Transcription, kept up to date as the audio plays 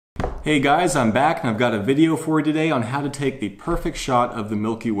Hey guys, I'm back and I've got a video for you today on how to take the perfect shot of the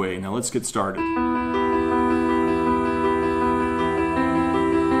Milky Way. Now let's get started.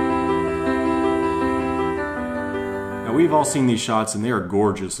 Now we've all seen these shots and they are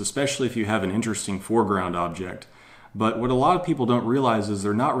gorgeous, especially if you have an interesting foreground object. But what a lot of people don't realize is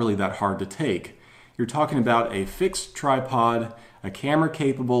they're not really that hard to take. You're talking about a fixed tripod, a camera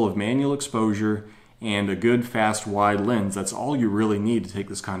capable of manual exposure, and a good fast wide lens. That's all you really need to take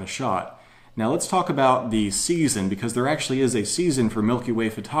this kind of shot. Now let's talk about the season, because there actually is a season for Milky Way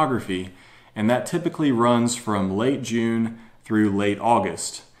photography, and that typically runs from late June through late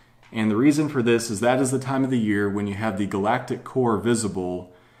August. And the reason for this is that is the time of the year when you have the galactic core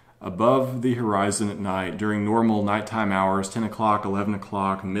visible above the horizon at night during normal nighttime hours, 10 o'clock, 11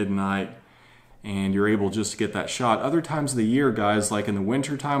 o'clock, midnight, and you're able just to get that shot. Other times of the year, guys, like in the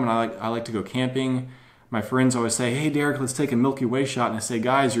winter time when I like to go camping, my friends always say, hey Derek, let's take a Milky Way shot. And I say,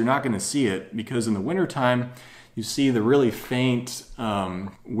 guys, you're not going to see it, because in the winter time you see the really faint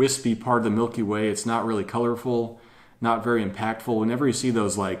wispy part of the Milky Way. It's not really colorful, not very impactful. Whenever you see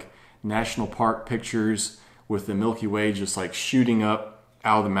those like national park pictures with the Milky Way just like shooting up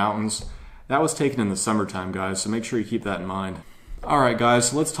out of the mountains, that was taken in the summertime, guys, so make sure you keep that in mind. Alright guys,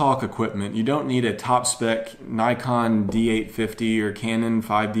 so let's talk equipment. You don't need a top spec Nikon D850 or Canon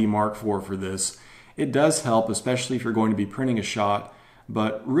 5D Mark IV for this. It does help, especially if you're going to be printing a shot,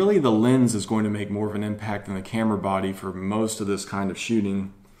 but really the lens is going to make more of an impact than the camera body for most of this kind of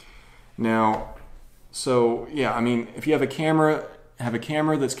shooting. Now, so yeah, I mean, if you have a camera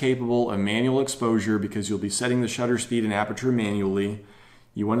that's capable of manual exposure, because you'll be setting the shutter speed and aperture manually.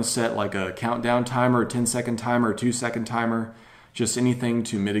 You want to set like a countdown timer, a 10-second timer, a 2-second timer, just anything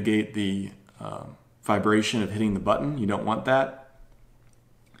to mitigate the vibration of hitting the button. You don't want that.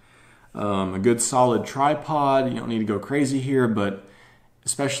 A good solid tripod. You don't need to go crazy here, but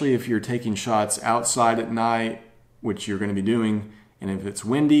especially if you're taking shots outside at night, which you're going to be doing, and if it's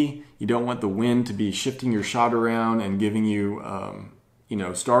windy, you don't want the wind to be shifting your shot around and giving you,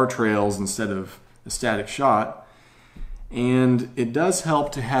 star trails instead of a static shot. And it does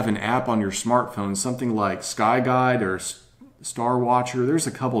help to have an app on your smartphone, something like Sky Guide or Star Watcher. There's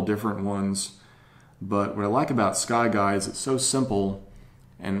a couple different ones, but what I like about Sky Guide is it's so simple.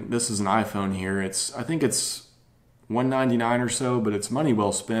 And this is an iPhone here. I think it's $199 or so, but it's money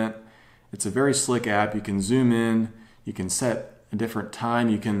well spent. It's a very slick app. You can zoom in, you can set a different time,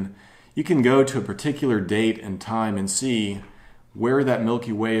 you can go to a particular date and time and see where that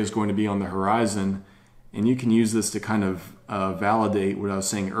Milky Way is going to be on the horizon, and you can use this to kind of validate what I was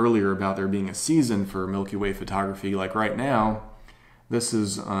saying earlier about there being a season for Milky Way photography. Like right now, this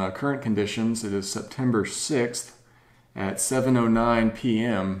is current conditions. It is September 6th at 7:09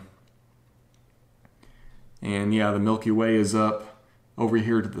 p.m. and yeah, the Milky Way is up over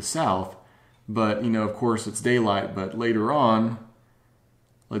here to the south, but of course it's daylight. But later on,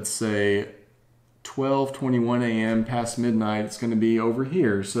 let's say 12:21 a.m. past midnight, it's going to be over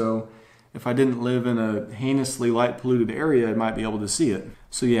here. So if I didn't live in a heinously light polluted area, I might be able to see it.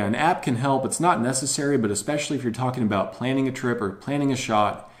 So yeah, an app can help. It's not necessary, but especially if you're talking about planning a trip or planning a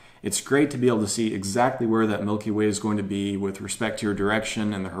shot, it's great to be able to see exactly where that Milky Way is going to be with respect to your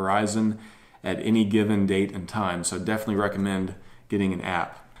direction and the horizon at any given date and time. So I definitely recommend getting an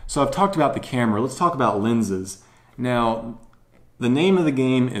app. So I've talked about the camera. Let's talk about lenses. Now, the name of the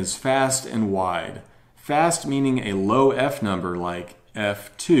game is fast and wide. Fast meaning a low f number like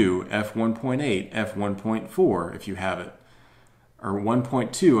f2, f1.8, f1.4 if you have it, or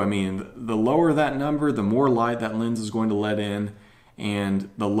 1.2. I mean, the lower that number, the more light that lens is going to let in, and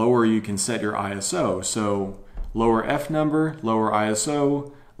the lower you can set your ISO. So lower f number, lower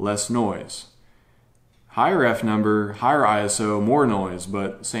ISO, less noise. Higher f number, higher ISO, more noise,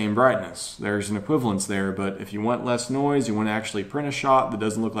 but same brightness. There's an equivalence there, but if you want less noise, you want to actually print a shot that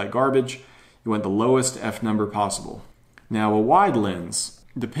doesn't look like garbage, you want the lowest f number possible. Now a wide lens,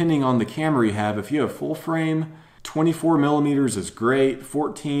 depending on the camera you have, if you have full frame, 24 millimeters is great,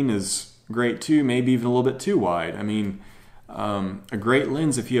 14 is great too, maybe even a little bit too wide. I mean, a great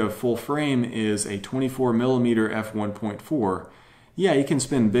lens if you have full frame is a 24 millimeter f1.4. Yeah, you can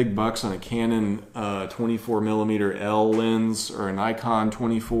spend big bucks on a Canon 24 millimeter L lens or a Nikon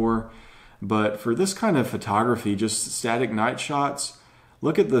 24, but for this kind of photography, just static night shots,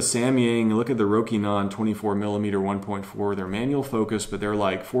 look at the Samyang, look at the Rokinon 24 millimeter 1.4. They're manual focus, but they're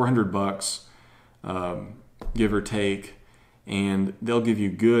like 400 bucks, give or take, and they'll give you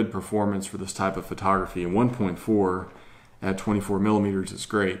good performance for this type of photography. And 1.4 at 24 millimeters is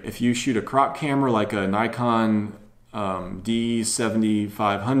great. If you shoot a crop camera like a Nikon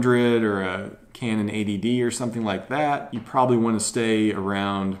D7500 or a Canon 80D or something like that, you probably want to stay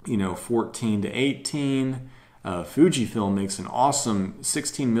around, 14 to 18. Fujifilm makes an awesome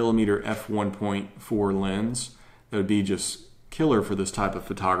 16mm f1.4 lens that would be just killer for this type of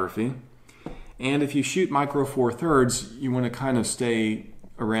photography. And if you shoot micro four thirds, you want to kind of stay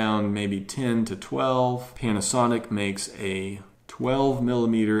around maybe 10 to 12. Panasonic makes a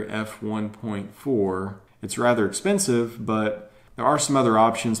 12mm f1.4. It's rather expensive, but there are some other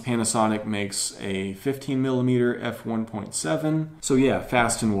options. Panasonic makes a 15mm f1.7. So yeah,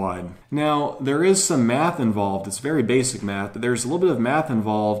 fast and wide. Now, there is some math involved. It's very basic math, but there's a little bit of math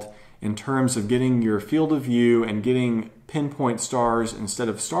involved in terms of getting your field of view and getting pinpoint stars instead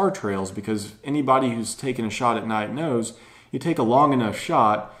of star trails, because anybody who's taken a shot at night knows you take a long enough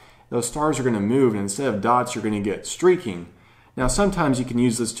shot, those stars are going to move, and instead of dots, you're going to get streaking. Now, sometimes you can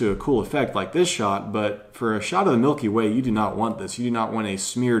use this to a cool effect like this shot, but for a shot of the Milky Way, you do not want this. You do not want a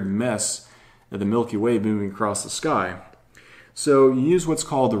smeared mess of the Milky Way moving across the sky. So you use what's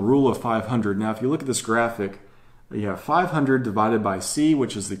called the rule of 500. Now, if you look at this graphic, you have 500 divided by C,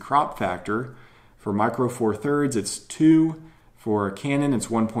 which is the crop factor. For micro four thirds, it's 2. For Canon, it's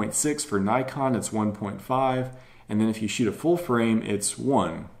 1.6. For Nikon, it's 1.5. And then if you shoot a full frame, it's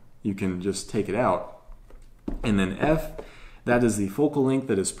 1. You can just take it out. And then F, that is the focal length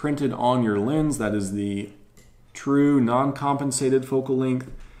that is printed on your lens. That is the true non-compensated focal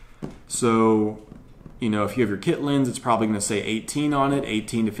length. So, if you have your kit lens, it's probably going to say 18 on it,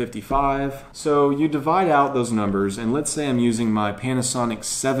 18 to 55. So you divide out those numbers, and let's say I'm using my Panasonic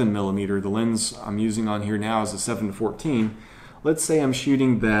 7mm. The lens I'm using on here now is a 7 to 14. Let's say I'm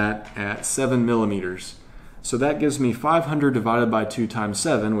shooting that at 7mm. So that gives me 500 divided by 2 times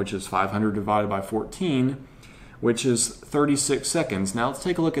 7, which is 500 divided by 14, which is 36 seconds. Now let's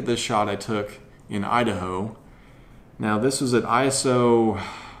take a look at this shot I took in Idaho. Now this was at ISO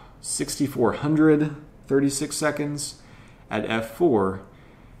 6400, 36 seconds at f4.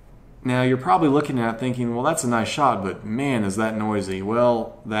 Now you're probably looking at it thinking, well, that's a nice shot, but man, is that noisy.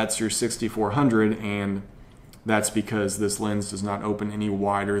 Well, that's your 6400, and that's because this lens does not open any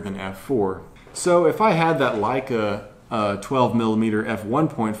wider than f4. So if I had that Leica 12mm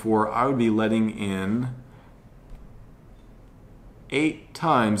f1.4, I would be letting in 8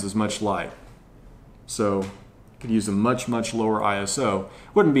 times as much light. So could use a much lower ISO.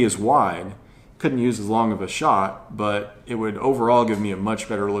 Wouldn't be as wide, couldn't use as long of a shot, but it would overall give me a much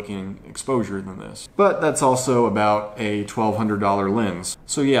better looking exposure than this. But that's also about a $1,200 lens.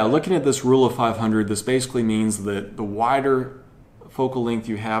 So yeah, looking at this rule of 500, this basically means that the wider focal length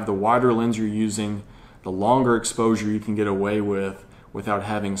you have, the wider lens you're using, the longer exposure you can get away with without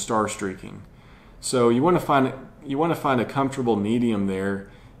having star streaking. So you want to find a comfortable medium there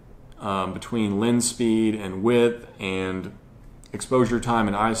between lens speed and width and exposure time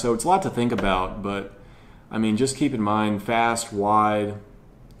and ISO. It's a lot to think about, but I mean, just keep in mind fast, wide,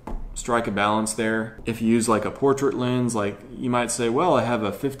 strike a balance there. If you use like a portrait lens, like you might say, well, I have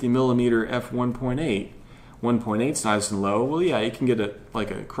a 50mm f1.8. 1.8 is nice and low. Well, yeah, you can get like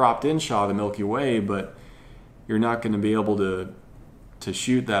a cropped in shot of the Milky Way, but you're not going to be able to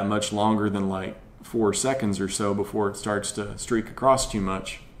shoot that much longer than like 4 seconds or so before it starts to streak across too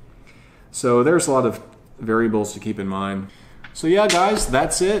much. So there's a lot of variables to keep in mind. So yeah, guys,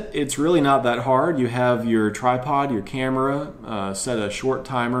 that's it. It's really not that hard. You have your tripod, your camera, set a short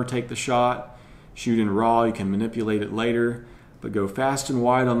timer, take the shot, shoot in RAW. You can manipulate it later, but go fast and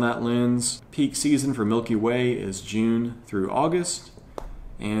wide on that lens. Peak season for Milky Way is June through August.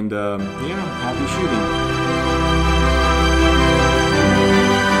 And yeah, happy shooting.